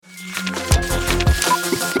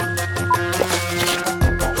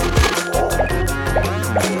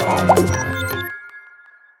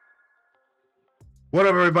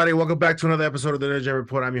everybody? Welcome back to another episode of the Nerd Gen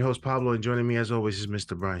Report. I'm your host, Pablo, and joining me, as always, is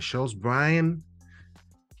Mr. Brian Schultz. Brian,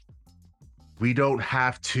 we don't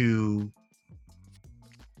have to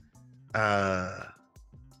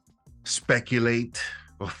speculate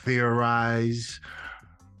or theorize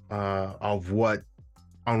on what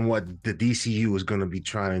the DCU is going to be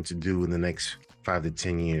trying to do in the next 5 to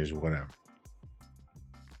 10 years, whatever,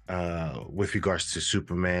 with regards to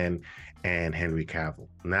Superman and Henry Cavill.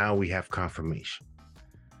 Now we have confirmation.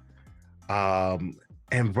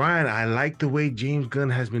 And Brian, I like the way James Gunn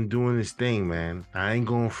has been doing this thing, man. I ain't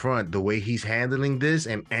going front. The way he's handling this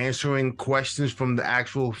and answering questions from the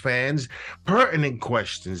actual fans, pertinent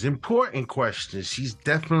questions, important questions. He's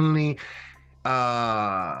definitely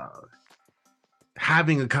having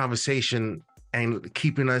a conversation and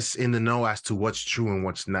keeping us in the know as to what's true and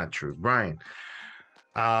what's not true. Brian,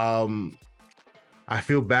 I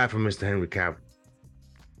feel bad for Mr. Henry Cavill.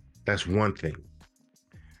 That's one thing.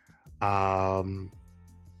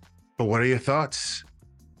 But what are your thoughts?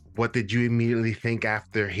 What did you immediately think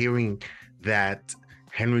after hearing that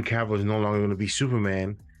Henry Cavill is no longer going to be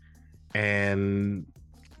Superman, and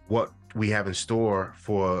what we have in store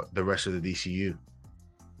for the rest of the DCU?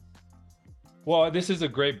 Well, this is a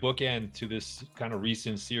great bookend to this kind of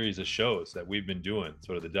recent series of shows that we've been doing,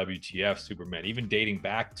 sort of the WTF Superman, even dating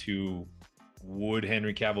back to would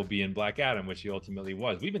Henry Cavill be in Black Adam, which he ultimately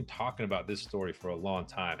was. We've been talking about this story for a long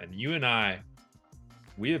time, and you and I,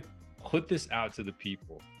 we have put this out to the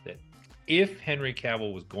people that if Henry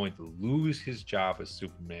Cavill was going to lose his job as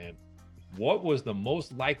Superman, what was the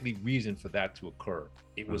most likely reason for that to occur?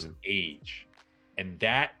 It was age. And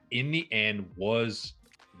that, in the end, was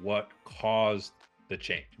what caused the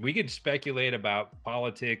change. We could speculate about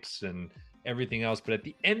politics and everything else, but at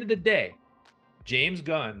the end of the day, James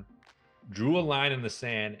Gunn drew a line in the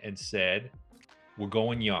sand and said, we're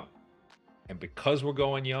going young. And because we're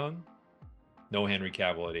going young, no Henry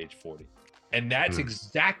Cavill at age 40. And that's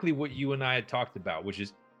exactly what you and I had talked about, which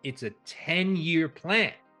is it's a 10-year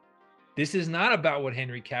plan. This is not about what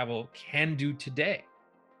Henry Cavill can do today.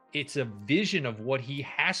 It's a vision of what he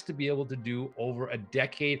has to be able to do over a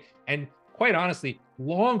decade, and quite honestly,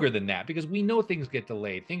 longer than that, because we know things get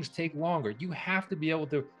delayed. Things take longer. You have to be able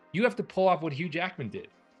to, you have to pull off what Hugh Jackman did.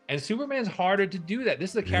 And Superman's harder to do that. This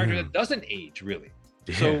is a character that doesn't age, really.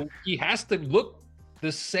 Yeah. So he has to look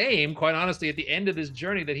the same, quite honestly, at the end of this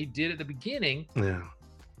journey that he did at the beginning. Yeah.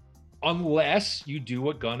 Unless you do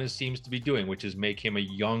what Gunn seems to be doing, which is make him a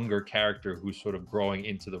younger character who's sort of growing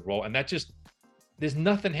into the role. And that just, there's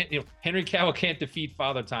nothing, Henry Cavill can't defeat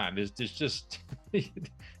Father Time. There's just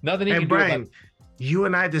nothing he can do about it. You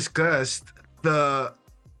and I discussed the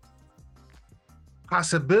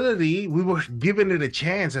possibility, we were giving it a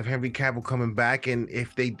chance of Henry Cavill coming back, and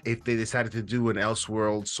if they decided to do an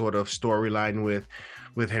Elseworld sort of storyline with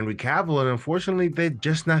Henry Cavill, and unfortunately they're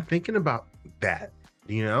just not thinking about that.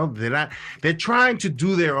 They're trying to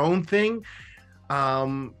do their own thing,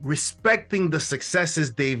 respecting the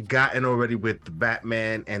successes they've gotten already with the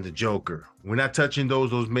Batman and the Joker. We're not touching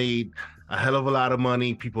those made a hell of a lot of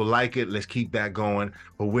money, people like it, let's keep that going,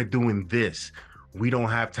 but we're doing this. We don't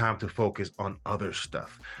have time to focus on other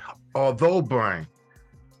stuff. Although, Brian,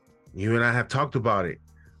 you and I have talked about it,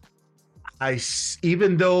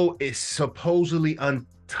 even though it's supposedly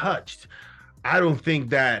untouched, I don't think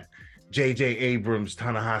that J.J. Abrams'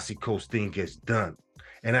 Ta-Nehisi Coates thing gets done.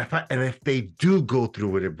 And if they do go through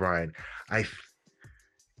with it, Brian,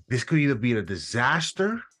 this could either be a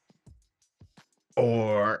disaster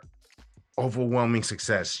or overwhelming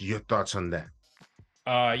success. Your thoughts on that?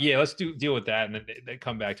 Yeah, let's deal with that and then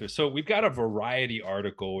come back to it. So we've got a Variety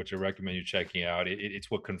article, which I recommend you checking out.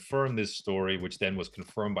 It's what confirmed this story, which then was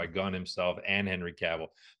confirmed by Gunn himself and Henry Cavill.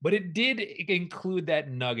 But it did include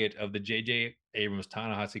that nugget of the J.J. Abrams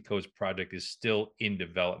Ta-Nehisi Coates project is still in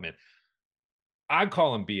development. I'd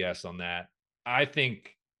call him BS on that. I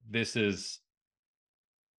think this is,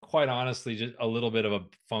 quite honestly, just a little bit of a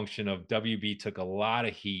function of WB took a lot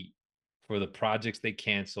of heat for the projects they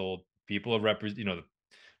canceled. People are the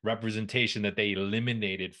representation that they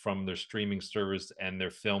eliminated from their streaming service and their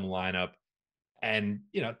film lineup. And,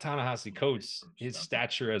 Ta-Nehisi Coates, his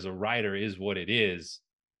stature as a writer is what it is.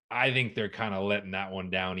 I think they're kind of letting that one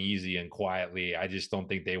down easy and quietly. I just don't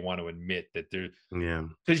think they want to admit that they're,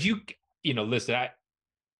 because listen,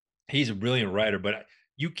 he's a brilliant writer, but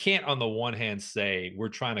you can't on the one hand say we're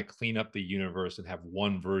trying to clean up the universe and have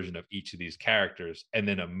one version of each of these characters and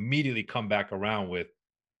then immediately come back around with,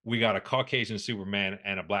 we got a Caucasian Superman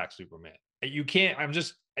and a black Superman. You can't,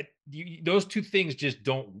 those two things just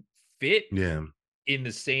don't fit in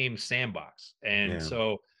the same sandbox. And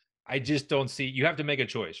so I just don't see, you have to make a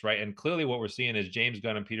choice, right? And clearly what we're seeing is James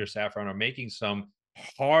Gunn and Peter Safran are making some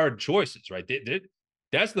hard choices, right?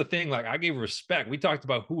 That's the thing. Like, I gave respect. We talked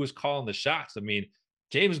about who was calling the shots. I mean,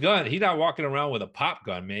 James Gunn, he's not walking around with a pop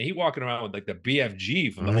gun, man. He walking around with like the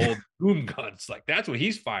BFG from the old boom guns. Like, that's what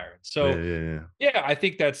he's firing. Yeah, So yeah, yeah. yeah, I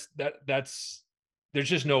think that's there's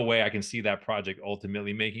just no way I can see that project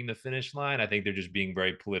ultimately making the finish line. I think they're just being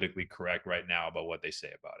very politically correct right now about what they say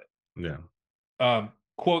about it. Yeah.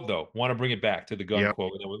 Quote though, want to bring it back to the Gunn Yep.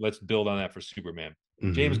 quote, and then let's build on that for Superman.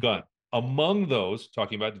 James Hmm. Gunn, among those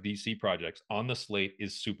talking about the DC projects on the slate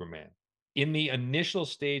is Superman. In the initial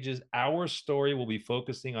stages, our story will be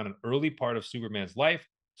focusing on an early part of Superman's life,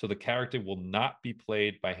 so the character will not be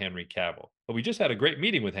played by Henry Cavill. But we just had a great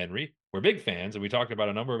meeting with Henry. We're big fans, and we talked about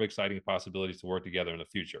a number of exciting possibilities to work together in the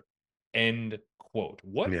future. End quote.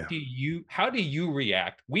 Yeah. How do you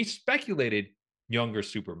react? We speculated younger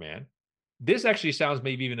Superman. This actually sounds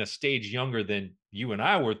maybe even a stage younger than you and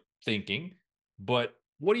I were thinking, but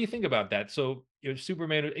what do you think about that? So,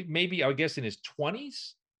 Superman, maybe I guess in his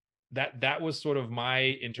 20s? That was sort of my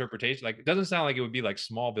interpretation. Like, it doesn't sound like it would be like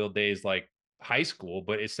Smallville days, like high school,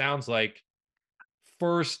 but it sounds like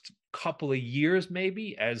first couple of years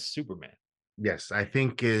maybe as Superman. Yes, I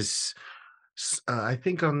think I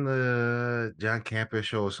think on the John Campus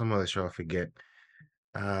show or some other show, I forget,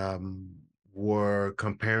 um, were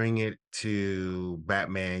comparing it to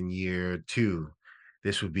Batman year two.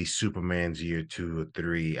 This would be Superman's year 2 or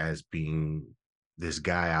 3 as being this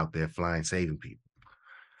guy out there flying, saving people.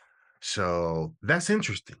 So that's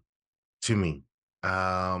interesting to me.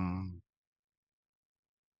 Um,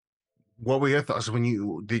 what were your thoughts when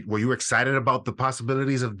were you excited about the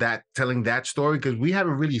possibilities of that telling that story? Because we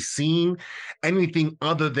haven't really seen anything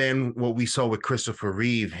other than what we saw with Christopher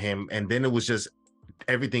Reeve, him, and then it was just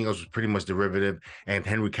everything else was pretty much derivative, and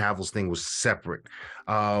Henry Cavill's thing was separate.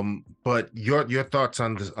 But your thoughts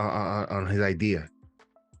on this on his idea?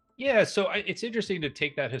 Yeah, so it's interesting to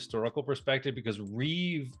take that historical perspective because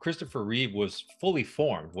Christopher Reeve was fully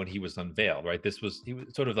formed when he was unveiled, right? He was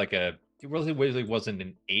sort of like it really wasn't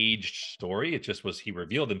an aged story. It just was he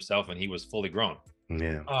revealed himself and he was fully grown.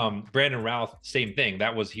 Yeah, Brandon Routh, same thing.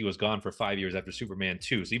 He was gone for 5 years after Superman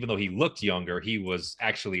 2. So even though he looked younger, he was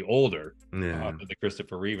actually older yeah, than the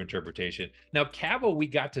Christopher Reeve interpretation. Now, Cavill, we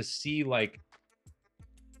got to see like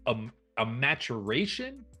a, a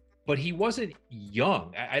maturation, but he wasn't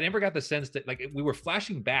young. I never got the sense that like we were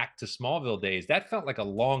flashing back to Smallville days. That felt like a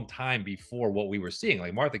long time before what we were seeing.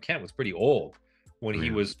 Like Martha Kent was pretty old when he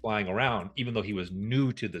yeah, was flying around, even though he was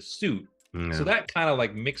new to the suit. So yeah, that kind of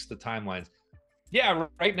like mixed the timelines. Yeah,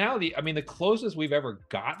 right now, the closest we've ever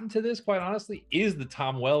gotten to this, quite honestly, is the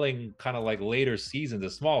Tom Welling kind of like later seasons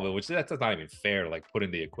of Smallville, which that's not even fair to like put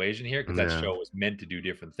in the equation here because that yeah, show was meant to do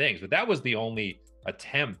different things. But that was the only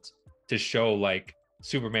attempt to show like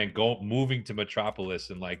Superman moving to Metropolis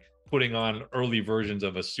and like putting on early versions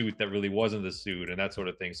of a suit that really wasn't the suit and that sort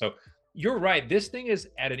of thing. So you're right. This thing is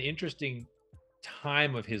at an interesting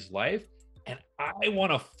time of his life, and I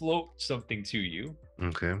want to float something to you.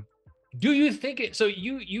 okay, Do you think it? So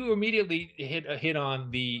you immediately hit on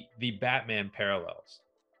the Batman parallels.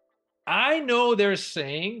 I know they're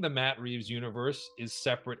saying the Matt Reeves universe is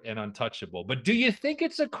separate and untouchable, but do you think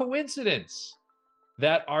it's a coincidence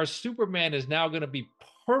that our Superman is now going to be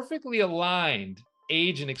perfectly aligned,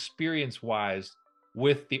 age and experience wise,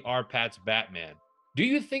 with the R-Pat's Batman? Do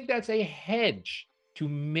you think that's a hedge to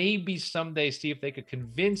maybe someday see if they could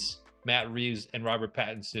convince Matt Reeves and Robert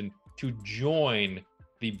Pattinson to join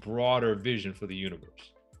the broader vision for the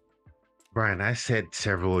universe? Brian. I said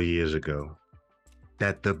several years ago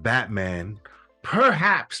that the Batman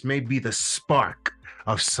perhaps may be the spark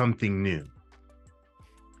of something new.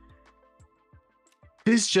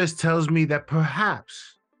 This just tells me that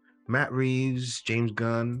perhaps Matt Reeves, James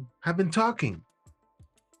Gunn have been talking.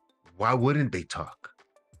 Why wouldn't they talk?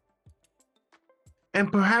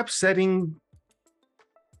 And perhaps setting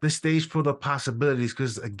the stage for the possibilities,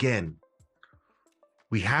 because again,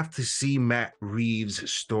 we have to see Matt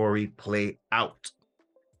Reeves' story play out.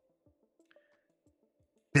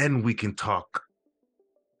 Then we can talk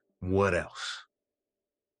what else.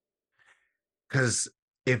 Because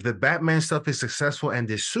if the Batman stuff is successful and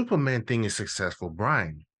this Superman thing is successful,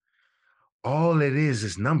 Brian, all it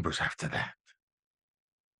is numbers after that.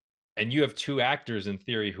 And you have two actors in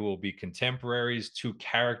theory who will be contemporaries, two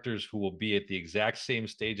characters who will be at the exact same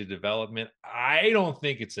stage of development. I don't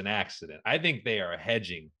think it's an accident. I think they are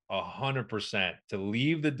hedging 100% to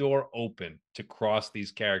leave the door open to cross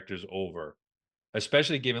these characters over,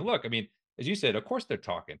 especially given, look, I mean, as you said, of course they're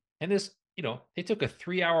talking. And this, they took a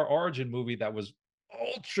 3-hour origin movie that was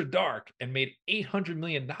ultra dark and made $800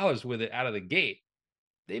 million with it out of the gate,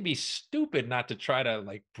 they'd be stupid not to try to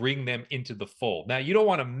like bring them into the fold. Now, you don't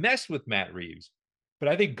want to mess with Matt Reeves, but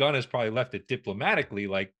I think Gunn has probably left it diplomatically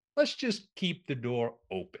like, let's just keep the door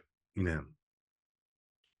open. Yeah.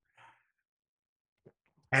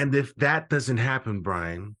 And if that doesn't happen,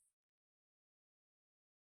 Brian,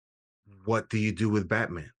 what do you do with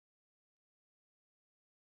Batman?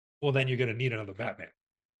 Well, then you're going to need another Batman.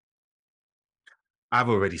 I've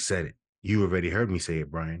already said it. You already heard me say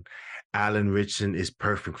it, Brian. Alan Ritchson is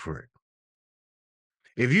perfect for it.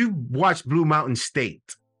 If you watch Blue Mountain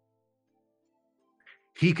State,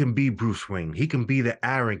 he can be Bruce Wayne. He can be the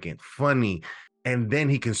arrogant, funny, and then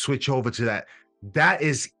he can switch over to that. That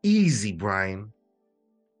is easy, Brian.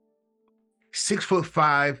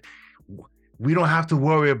 6'5". We don't have to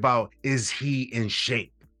worry about is he in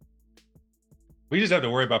shape. We just have to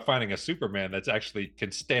worry about finding a Superman that's actually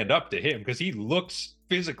can stand up to him because he looks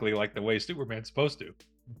physically like the way Superman's supposed to.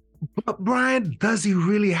 But Brian, does he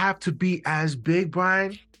really have to be as big,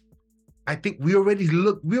 Brian? I think we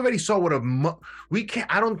already saw we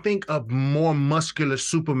can't. I don't think a more muscular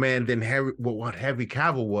Superman than what Henry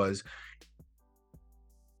Cavill was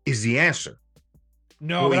is the answer.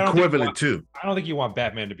 No, or equivalent to. I don't think you want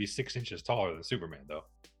Batman to be 6 inches taller than Superman, though.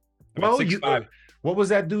 Well, what was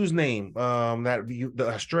that dude's name? The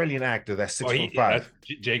Australian actor that's 6'5". That's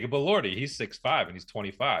Jacob Elordi. He's 6'5" and he's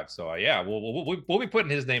 25. So yeah, we'll be putting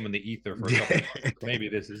his name in the ether for a couple of months. Maybe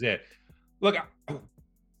this is it. Look,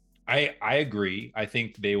 I agree. I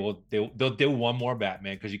think they'll do one more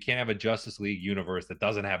Batman because you can't have a Justice League universe that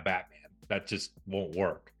doesn't have Batman. That just won't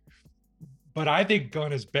work. But I think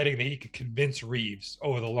Gunn is betting that he could convince Reeves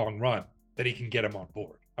over the long run that he can get him on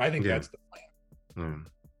board. I think that's the plan.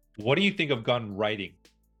 What do you think of Gunn writing?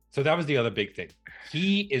 So that was the other big thing.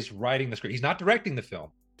 He is writing the script. He's not directing the film,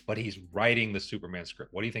 but he's writing the Superman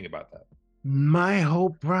script. What do you think about that? My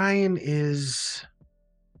hope, Brian, is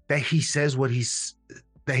that he does what he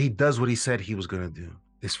said he was going to do.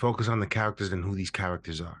 Is focus on the characters and who these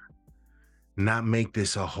characters are. Not make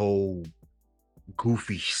this a whole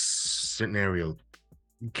goofy scenario.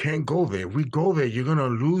 You can't go there. If we go there, you're gonna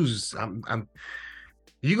lose.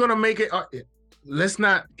 You're gonna make it. Let's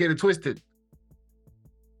not get it twisted.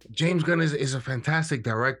 James Gunn is a fantastic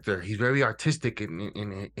director. He's very artistic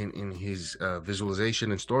in his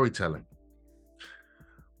visualization and storytelling.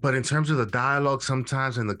 But in terms of the dialogue,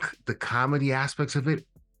 sometimes and the comedy aspects of it,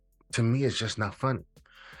 to me, it's just not funny.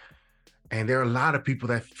 And there are a lot of people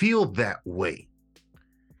that feel that way.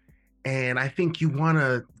 And I think you want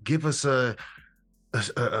to give us a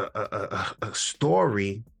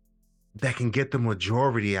story that can get the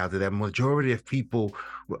majority out of that majority of people.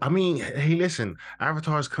 I mean, hey, listen,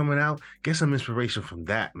 Avatar's coming out. Get some inspiration from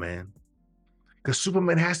that, man. Because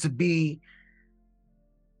Superman has to be.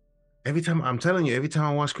 Every time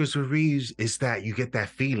I watch Christopher Reeves, it's that you get that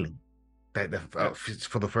feeling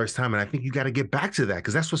for the first time, and I think you got to get back to that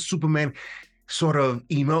because that's what Superman sort of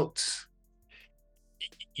emotes.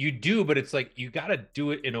 You do, but it's like you got to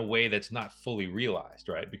do it in a way that's not fully realized,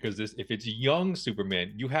 right? Because if it's young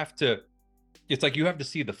Superman, it's like you have to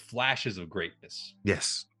see the flashes of greatness.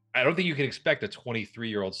 Yes. I don't think you can expect a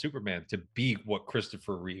 23-year-old Superman to be what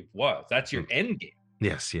Christopher Reeve was. That's your end game.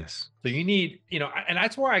 Yes. So you need, and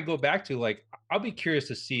that's where I go back to, like, I'll be curious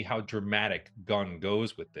to see how dramatic Gunn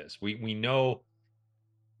goes with this. We know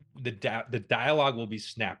the dialogue will be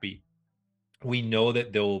snappy. We know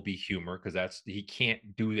that there will be humor because he can't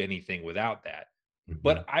do anything without that. Mm-hmm.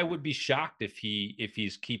 But I would be shocked if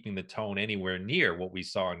he's keeping the tone anywhere near what we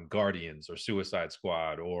saw in Guardians or Suicide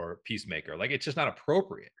Squad or Peacemaker. Like, it's just not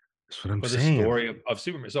appropriate. That's what I'm saying. The story of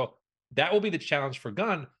Superman. So that will be the challenge for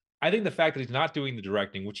Gunn. I think the fact that he's not doing the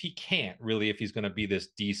directing, which he can't really if he's going to be this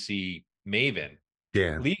DC maven,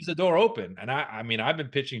 leaves the door open. And I mean, I've been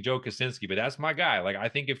pitching Joe Kosinski, but that's my guy. Like, I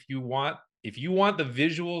think if you want the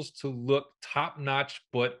visuals to look top-notch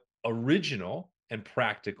but original and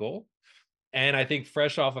practical, and I think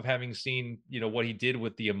fresh off of having seen, what he did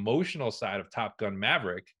with the emotional side of Top Gun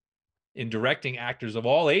Maverick in directing actors of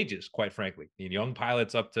all ages, quite frankly, young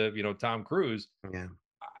pilots up to, Tom Cruise. Yeah.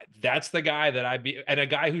 That's the guy that and a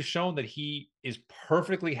guy who's shown that he is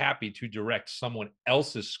perfectly happy to direct someone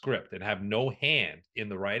else's script and have no hand in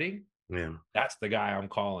the writing. Yeah. That's the guy I'm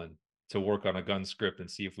calling to work on a Gunn script and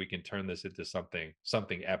see if we can turn this into something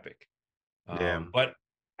epic. But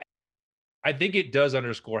I think it does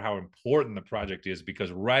underscore how important the project is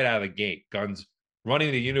because right out of the gate, Gunn's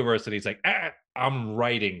running the universe and he's like, I'm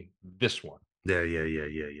writing this one. Yeah.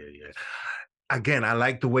 Again, I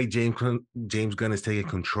like the way James Gunn is taking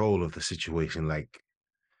control of the situation. Like,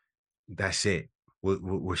 that's it.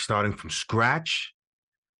 We're starting from scratch.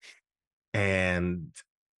 and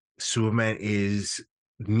Superman is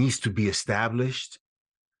needs to be established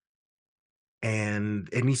and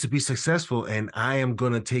it needs to be successful. And I am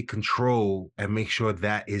going to take control and make sure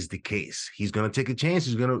that is the case. He's going to take a chance.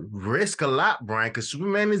 He's going to risk a lot, Brian, because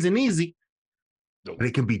Superman isn't easy, but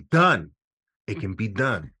it can be done. It can be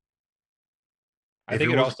done. I If it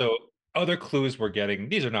think it was, also other clues we're getting.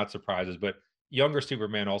 These are not surprises, but younger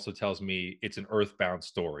Superman also tells me it's an Earthbound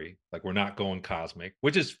story. Like we're not going cosmic,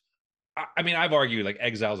 which is, I mean, I've argued like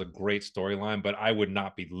Exile is a great storyline, but I would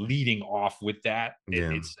not be leading off with that.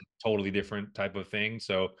 yeah. It's a totally different type of thing.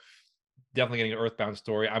 So definitely getting an Earthbound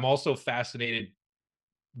story. I'm also fascinated.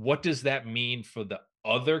 What does that mean for the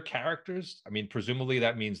other characters? I mean, presumably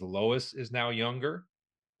that means Lois is now younger.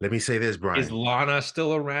 Let me say this, Is Brian. Lana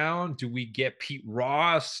still around? Do we get Pete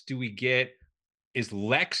Ross? Do we get is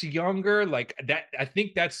Lex younger? Like that, I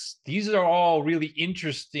think these are all really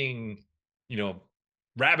interesting, you know,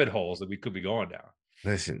 rabbit holes that we could be going down.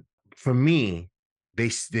 Listen, for me, they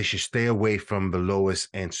should stay away from the Lois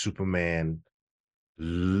and Superman.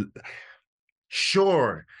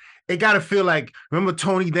 Sure, it got to feel like remember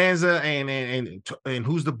Tony Danza and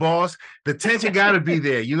who's the boss. The tension got to be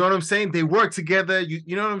there. You know what I'm saying? They work together.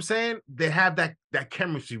 You know what I'm saying? They have that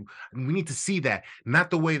chemistry. We need to see that, not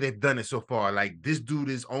the way they've done it so far. Like this dude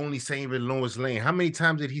is only saving Lois Lane. How many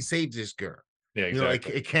times did he save this girl? Yeah, You know,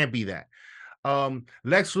 exactly. it can't be that.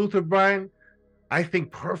 Lex Luthor, Brian. I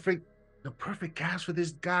think the perfect cast for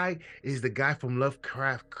this guy is the guy from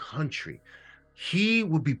Lovecraft Country. He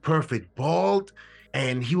would be perfect, bald,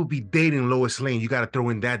 and he would be dating Lois Lane. You got to throw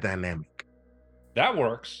in that dynamic. That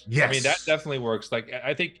works. I mean, that Yes. definitely works. Like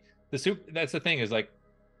I think that's the thing is like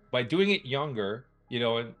by doing it younger, you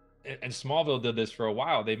know, and Smallville did this for a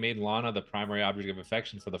while. They made Lana the primary object of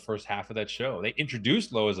affection for the first half of that show. They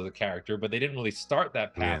introduced Lois as a character, but they didn't really start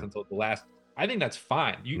that path Yeah. until the last. I think that's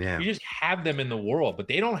fine. Yeah. You just have them in the world, but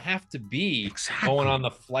they don't have to be going on Exactly.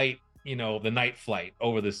 the flight, you know, the night flight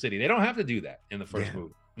over the city. They don't have to do that in the first Yeah.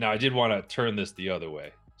 movie. Now, I did want to turn this the other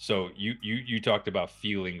way. So you talked about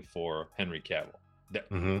feeling for Henry Cavill.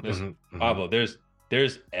 Mm-hmm, Listen, mm-hmm, mm-hmm. Pablo,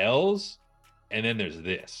 there's L's and then there's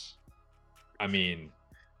this. I mean,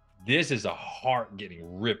 this is a heart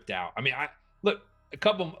getting ripped out. I mean, I look a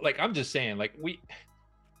couple like I'm just saying, like we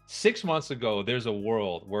 6 months ago, there's a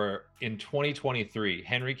world where in 2023,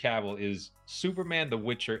 Henry Cavill is Superman, The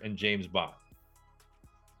Witcher, and James Bond.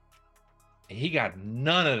 And he got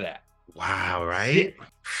none of that. Wow, right? Zi-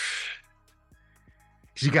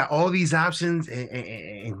 So you got all these options,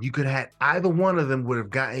 and you could have either one of them would have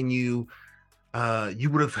gotten you. You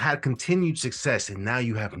would have had continued success, and now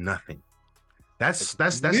you have nothing. Like That's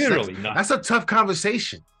literally that's nothing. a tough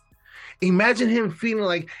conversation. Imagine him feeling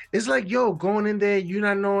like it's like, yo, going in there, you're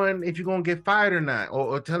not knowing if you're gonna get fired or not,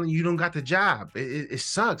 or telling you don't got the job. It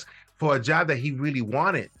sucks for a job that he really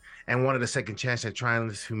wanted and wanted a second chance at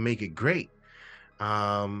trying to make it great.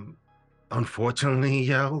 Um, Unfortunately,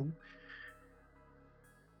 yo,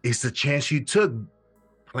 it's the chance you took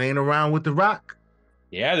playing around with the rock.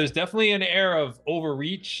 Yeah, there's definitely an air of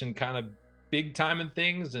overreach and kind of big timing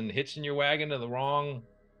things and hitching your wagon to the wrong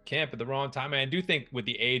camp at the wrong time. And I do think with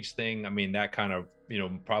the age thing, I mean, that kind of, you know,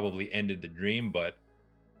 probably ended the dream. But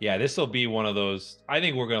yeah, this will be one of those. I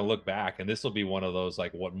think we're going to look back and this will be one of those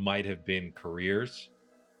like what might have been careers.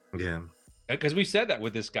 Yeah, Because we said that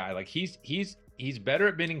with this guy. Like he's better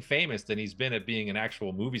at being famous than he's been at being an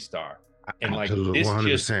actual movie star. And like absolutely,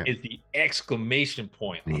 this just 100%. is the exclamation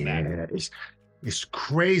point on that. Yeah, it's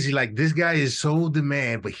crazy. Like this guy is so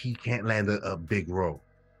demand, but he can't land a big role.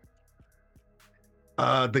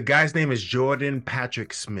 The guy's name is Jordan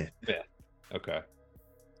Patrick Smith. Yeah. Okay.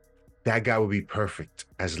 That guy would be perfect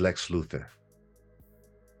as Lex Luthor.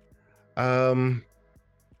 Um,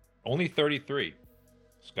 Only 33.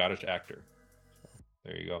 Scottish actor. So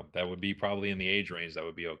there you go. That would be probably in the age range. That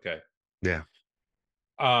would be okay. yeah,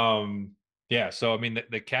 Yeah. So I mean,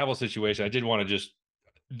 the Cavill situation. I did want to just.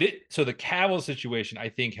 So the Cavill situation, I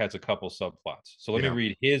think, has a couple subplots. So let me yeah.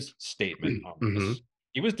 read his statement on Hmm. this.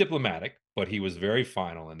 He was diplomatic, but he was very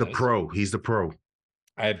final in The this. pro, he's the pro.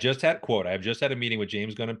 I have just had a meeting with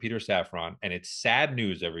James Gunn and Peter Safran, and it's sad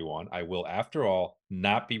news, everyone. I will, after all,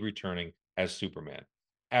 not be returning as Superman.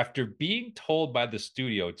 After being told by the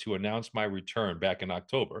studio to announce my return back in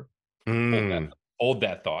October, hold that, Mm. hold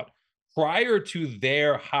that thought. Prior to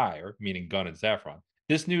their hire, meaning Gunn and Safran,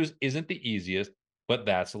 this news isn't the easiest, but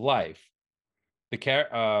that's life.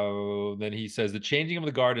 Then he says the changing of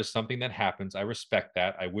the guard is something that happens. I respect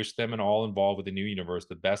that. I wish them and all involved with the new universe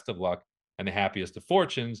the best of luck and the happiest of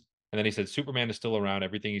fortunes. And then he said Superman is still around.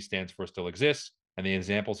 Everything he stands for still exists, and the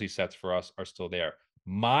examples he sets for us are still there.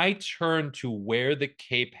 My turn to wear the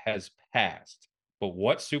cape has passed, but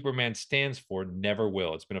what Superman stands for never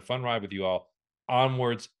will. It's been a fun ride with you all,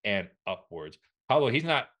 onwards and upwards. Pablo, he's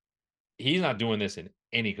not doing this in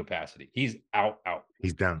any capacity. He's out.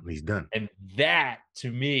 He's down. He's done. And that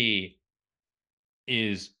to me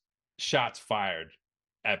is shots fired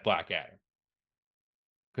at Black Adam.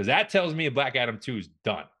 Because that tells me a Black Adam 2 is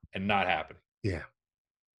done and not happening. Yeah.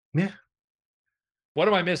 Yeah. What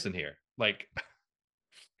am I missing here? Like,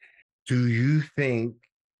 Do you think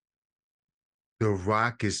The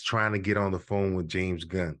Rock is trying to get on the phone with James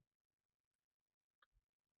Gunn?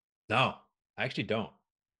 no, I actually don't.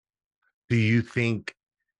 Do you think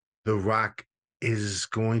The Rock is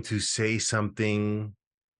going to say something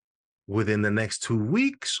within the next 2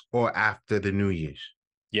 weeks or after the New Year's?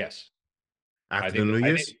 Yes. I After the think New I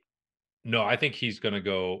think Year's? no, I think he's gonna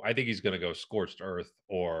go scorched earth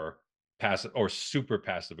or passive or super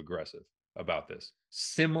passive aggressive about this.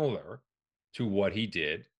 Similar to what he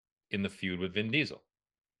did in the feud with Vin Diesel.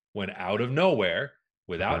 When out of nowhere,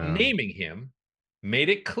 without Wow. naming him, made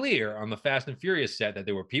it clear on the Fast and Furious set that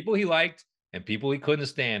there were people he liked and people he couldn't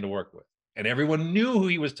stand to work with. And everyone knew who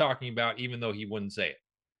he was talking about, even though he wouldn't say it.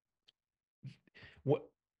 What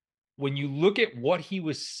when you look at what he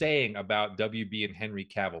was saying about WB and Henry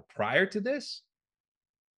Cavill prior to this,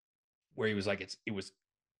 where he was like, it was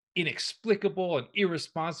inexplicable and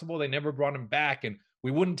irresponsible. They never brought him back, and we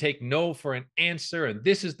wouldn't take no for an answer. And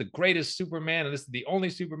this is the greatest Superman, and this is the only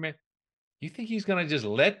Superman. You think he's gonna just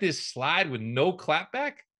let this slide with no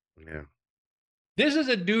clapback? Yeah. This is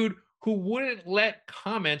a dude who wouldn't let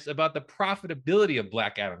comments about the profitability of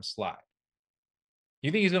Black Adam slide. You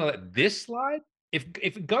think he's gonna let this slide?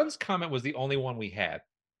 If Gunn's comment was the only one we had,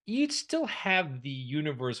 you'd still have the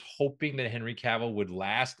universe hoping that Henry Cavill would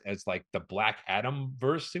last as like the Black Adam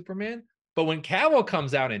verse Superman. But when Cavill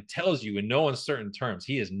comes out and tells you in no uncertain terms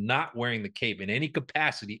he is not wearing the cape in any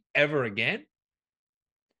capacity ever again,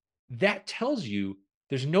 that tells you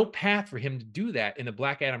there's no path for him to do that in the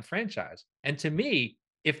Black Adam franchise. And to me,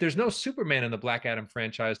 if there's no Superman in the Black Adam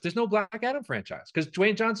franchise, there's no Black Adam franchise because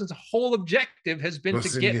Dwayne Johnson's whole objective has been to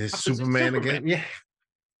Listen, get yeah, opposite Superman Superman. again. Yeah.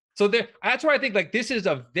 So that's why I think like this is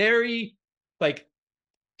a very like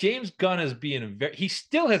James Gunn is being very he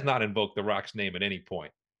still has not invoked the Rock's name at any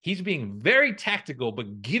point. He's being very tactical,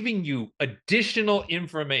 but giving you additional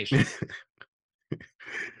information.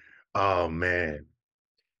 Oh man.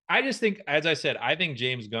 I just think, as I said, I think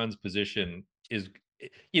James Gunn's position is,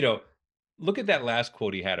 you know, look at that last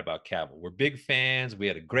quote he had about Cavill. We're big fans. We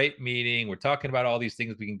had a great meeting. We're talking about all these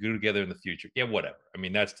things we can do together in the future. Yeah, whatever. I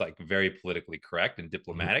mean, that's like very politically correct and Mhm,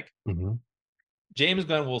 diplomatic. mhm. James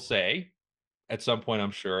Gunn will say at some point,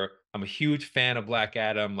 I'm sure, I'm a huge fan of Black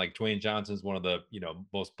Adam. Like Dwayne Johnson's one of the,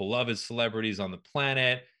 most beloved celebrities on the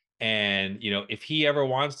planet. And, if he ever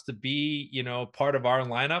wants to be, part of our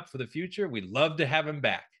lineup for the future, we'd love to have him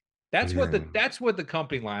back. Yeah. That's what the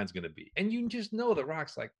company line's going to be. And you just know that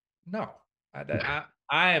Rock's like, no, I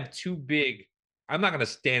am too big. I'm not going to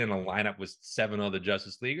stand in a lineup with 7 other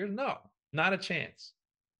Justice Leaguers. No, not a chance.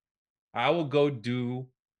 I will go do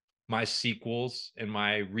my sequels and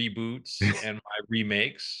my reboots and my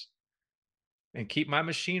remakes and keep my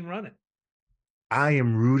machine running. I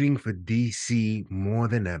am rooting for DC more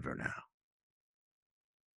than ever now.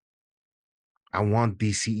 I want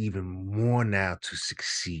DC even more now to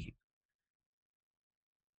succeed.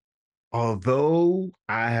 Although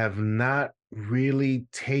I have not really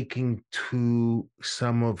taken to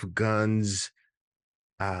some of Gunn's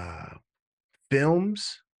uh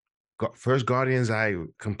films. First Guardians, I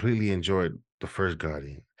completely enjoyed the first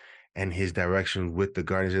Guardian and his direction with the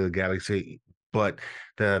Guardians of the Galaxy. But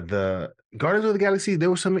the Guardians of the Galaxy, there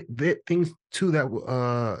were some things too that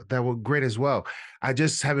were great as well. I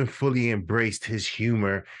just haven't fully embraced his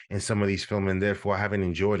humor in some of these films, and therefore I haven't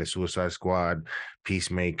enjoyed a Suicide Squad,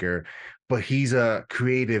 Peacemaker. But he's a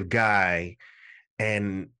creative guy,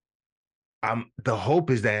 and the hope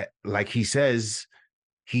is that, like he says,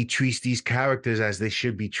 he treats these characters as they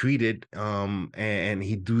should be treated, and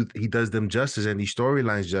he does them justice and these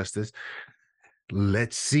storylines justice.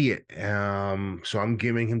 Let's see it. So I'm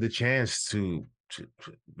giving him the chance to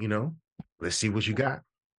let's see what you got.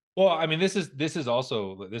 Well, I mean, this is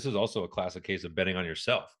also a classic case of betting on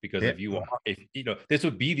yourself because Yeah. if this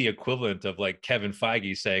would be the equivalent of like Kevin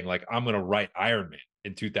Feige saying like I'm going to write Iron Man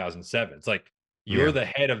in 2007. It's like you're Yeah. the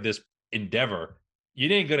head of this endeavor. You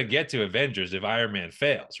ain't going to get to Avengers if Iron Man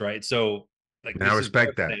fails, right? So like And I this is Gunn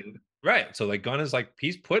respect that. saying, right. So like Gunn is like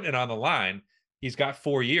he's putting it on the line. He's got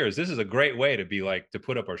 4 years. This is a great way to be like to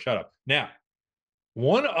put up or shut up. Now,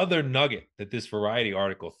 one other nugget that this Variety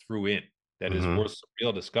article threw in that is Mhm. worth some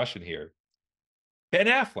real discussion here. Ben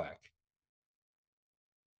Affleck,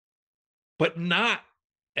 but not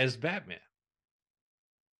as Batman,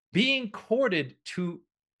 being courted to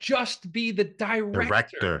just be the director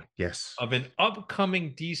Director, yes. of an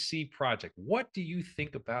upcoming DC project. What do you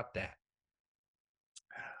think about that?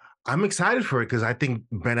 I'm excited for it because I think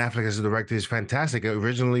Ben Affleck as a director is fantastic.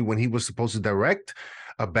 Originally, when he was supposed to direct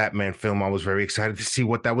a Batman film, I was very excited to see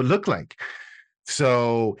what that would look like.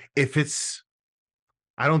 So if it's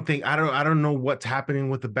I don't know what's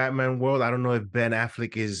happening with the Batman world. I don't know if Ben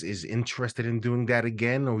Affleck is interested in doing that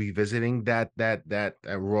again or revisiting that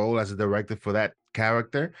role as a director for that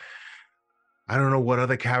character. I don't know what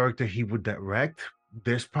other character he would direct.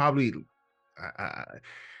 There's probably I,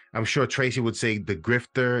 I'm sure Tracy would say the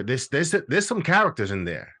grifter. There's some characters in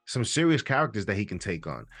there, some serious characters that he can take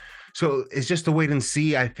on. So it's just a wait and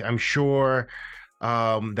see. I'm sure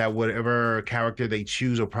that whatever character they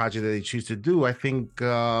choose or project that they choose to do, I think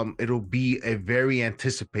it'll be a very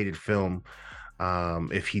anticipated film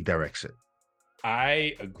if he directs it.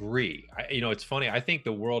 I agree. It's funny. I think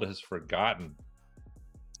the world has forgotten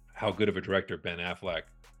how good of a director Ben Affleck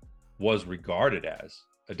was regarded as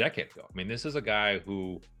a decade ago. I mean, this is a guy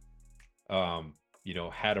who,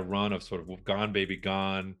 had a run of sort of Gone Baby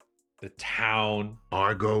Gone, The Town,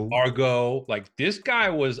 Argo. Argo. Like this guy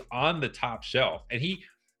was on the top shelf, and he,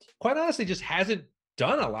 quite honestly, just hasn't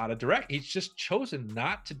done a lot of direct. He's just chosen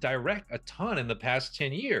not to direct a ton in the past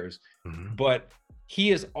 10 years. Mhm. But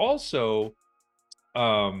he is also,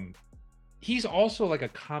 um, he's also like a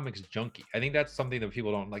comics junkie. I think that's something that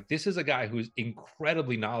people don't like. This is a guy who's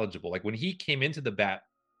incredibly knowledgeable. Like when he came into the Bat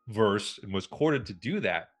verse and was courted to do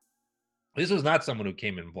that, this was not someone who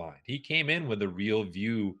came in blind. He came in with a real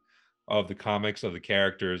view of the comics, of the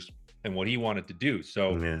characters, and what he wanted to do.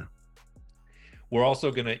 So Yeah. we're also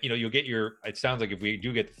gonna, you'll get your. It sounds like if we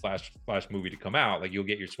do get the Flash movie to come out, like you'll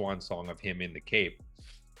get your swan song of him in the cape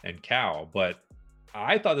and cowl. But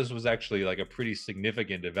I thought this was actually like a pretty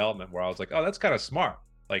significant development where I was like, oh, that's kind of smart.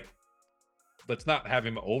 Like, let's not have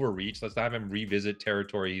him overreach. Let's not have him revisit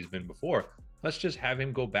territory he's been before. Let's just have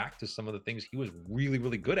him go back to some of the things he was really,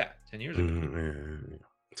 really good at 10 years ago. Mhm.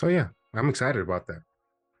 So yeah, I'm excited about that.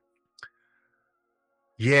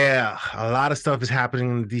 Yeah, a lot of stuff is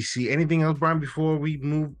happening in DC. Anything else, Brian, before we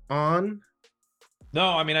move on? No,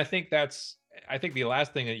 I mean, I think the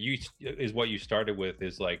last thing that you is what you started with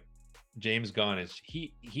is like James Gunn is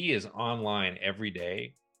he is online every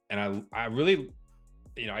day. And I really,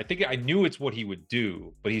 I think I knew it's what he would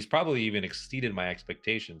do, but he's probably even exceeded my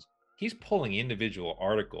expectations. He's pulling individual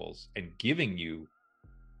articles and giving you,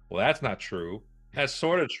 well, that's not true. That's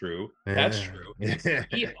sort of true. That's Yeah. true.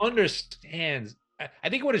 He understands. I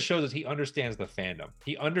think what it shows is he understands the fandom.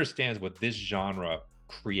 He understands what this genre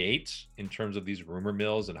creates in terms of these rumor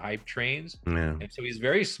mills and hype trains. Yeah. And so he's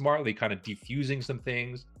very smartly kind of diffusing some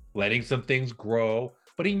things, letting some things grow.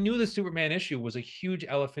 But he knew the Superman issue was a huge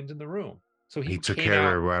elephant in the room. So He took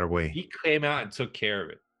care of it right away. he came out and took care of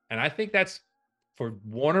it. And I think that's for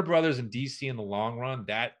Warner Brothers and DC in the long run,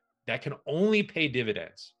 that can only pay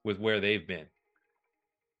dividends with where they've been.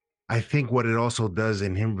 I think what it also does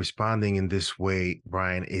in him responding in this way,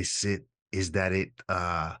 Brian, is that it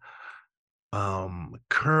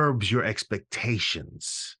curbs your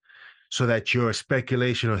expectations so that your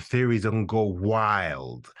speculation or theories don't go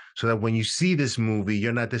wild. So that when you see this movie,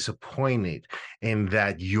 you're not disappointed in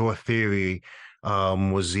that your theory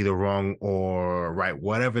was either wrong or right,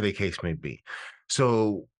 whatever the case may be.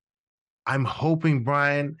 So I'm hoping,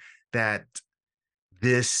 Brian, that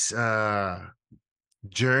this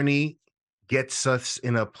journey gets us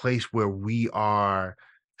in a place where we are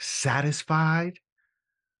satisfied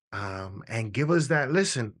and give us that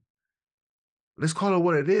listen, let's call it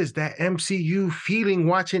what it is, that MCU feeling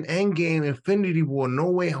watching Endgame, Infinity War, No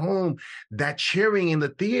Way Home, that cheering in the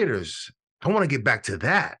theaters. I want to get back to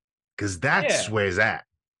that because that's Yeah. where it's at.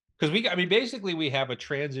 Because I mean, basically, we have a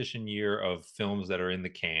transition year of films that are in the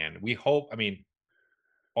can. We hope, I mean,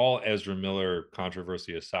 all Ezra Miller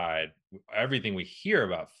controversy aside, everything we hear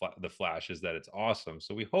about The Flash is that it's awesome.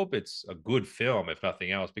 So we hope it's a good film, if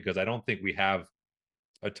nothing else, because I don't think we have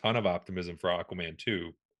a ton of optimism for Aquaman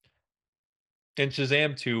 2. And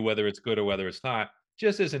Shazam 2, whether it's good or whether it's not,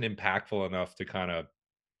 just isn't impactful enough to kind of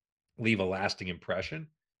leave a lasting impression.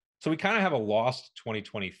 So we kind of have a lost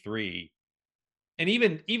 2023. And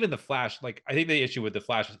even the Flash, like I think the issue with the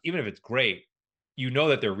Flash is even if it's great,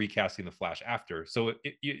 that they're recasting the Flash after, so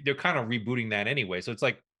they're kind of rebooting that anyway. So it's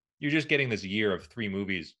like you're just getting this year of three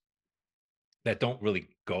movies that don't really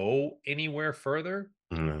go anywhere further.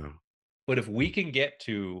 No. But if we can get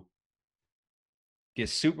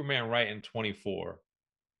Superman right in 24,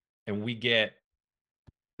 and we get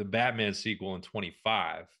the Batman sequel in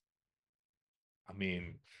 25, I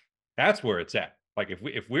mean, that's where it's at. Like if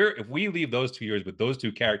we leave those 2 years with those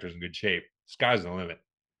 2 characters in good shape, sky's the limit.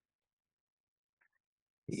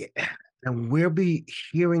 Yeah. And we'll be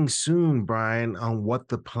hearing soon, Brian, on what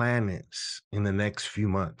the plan is in the next few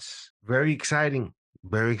months. Very exciting.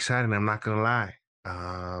 Very exciting. I'm not gonna lie.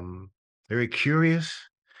 Um, Very curious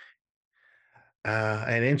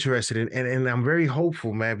and interested in, and I'm very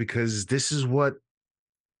hopeful, man, because this is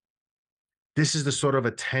the sort of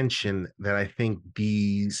attention that I think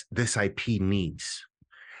this IP needs.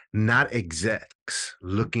 Not execs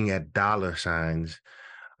looking at dollar signs.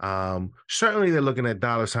 Certainly they're looking at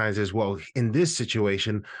dollar signs as well in this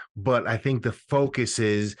situation, but I think the focus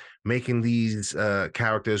is making these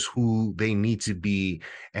characters who they need to be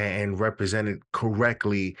and represented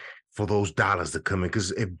correctly for those dollars to come in.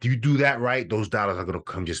 Because if you do that right, those dollars are going to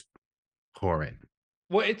come just pour in.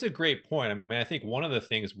 Well, it's a great point. I mean, I think one of the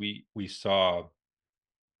things we saw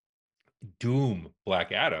doom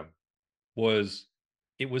Black Adam was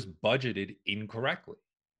it was budgeted incorrectly.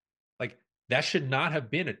 Like that should not have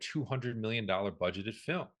been a $200 million budgeted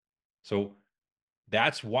film. So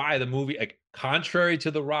that's why the movie, like, contrary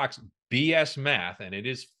to The Rock's BS math, and it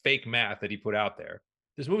is fake math that he put out there,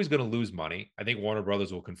 this movie's going to lose money. I think Warner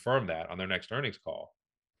Brothers will confirm that on their next earnings call.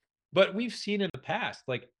 But we've seen in the past,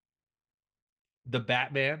 like the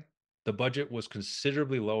Batman, the budget was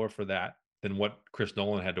considerably lower for that than what Chris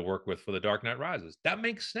Nolan had to work with for The Dark Knight Rises. That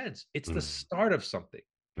makes sense. It's the Mm, start of something.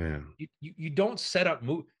 yeah. You don't set up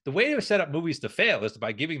the way to set up movies to fail is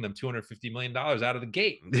by giving them $250 million out of the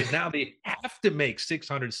gate, because now they have to make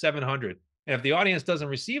 600, 700. And if the audience doesn't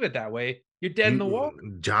receive it that way, you're dead in the water.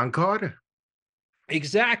 John Carter.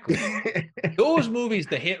 Exactly. Those movies,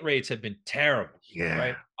 the hit rates have been terrible, Yeah,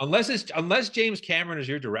 right? Unless James Cameron is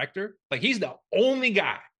your director, like he's the only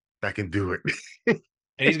guy, that can do it. and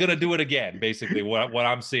he's gonna do it again. Basically, what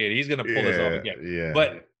I'm seeing, he's gonna pull this off Yeah, again. yeah.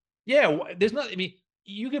 But yeah, there's not. I mean,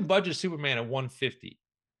 you can budget Superman at 150,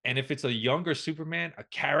 and if it's a younger Superman, a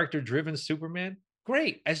character-driven Superman,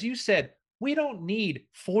 great. As you said, we don't need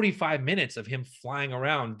 45 minutes of him flying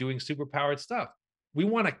around doing superpowered stuff. We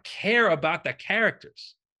want to care about the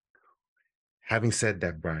characters. Having said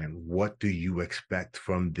that, Brian, what do you expect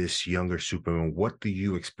from this younger Superman? What do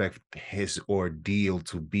you expect his ordeal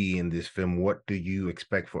to be in this film? What do you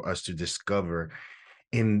expect for us to discover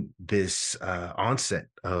in this onset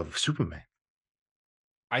of Superman?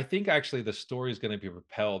 I think actually the story is going to be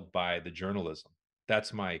propelled by the journalism.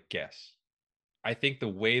 That's my guess. I think the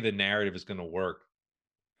way the narrative is going to work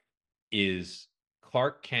is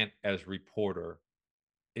Clark Kent as reporter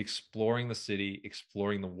exploring the city,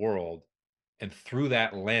 exploring the world, and through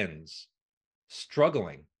that lens,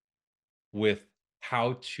 struggling with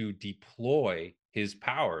how to deploy his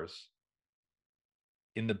powers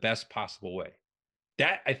in the best possible way.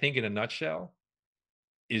 That, I think, in a nutshell,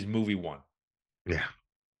 is movie one. Yeah.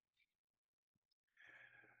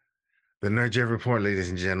 The Nerd Jet Report, ladies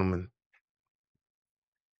and gentlemen.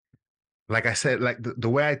 Like I said, like the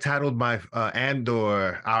way I titled my our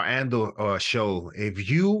Andor show, if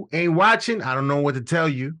you ain't watching, I don't know what to tell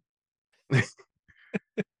you.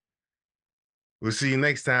 We'll see you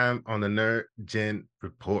next time on the Nerd Gen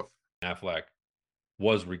Report. Affleck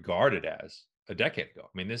was regarded as a decade ago. I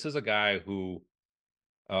mean, this is a guy who,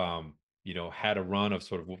 had a run of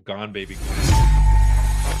sort of Gone Baby Gone.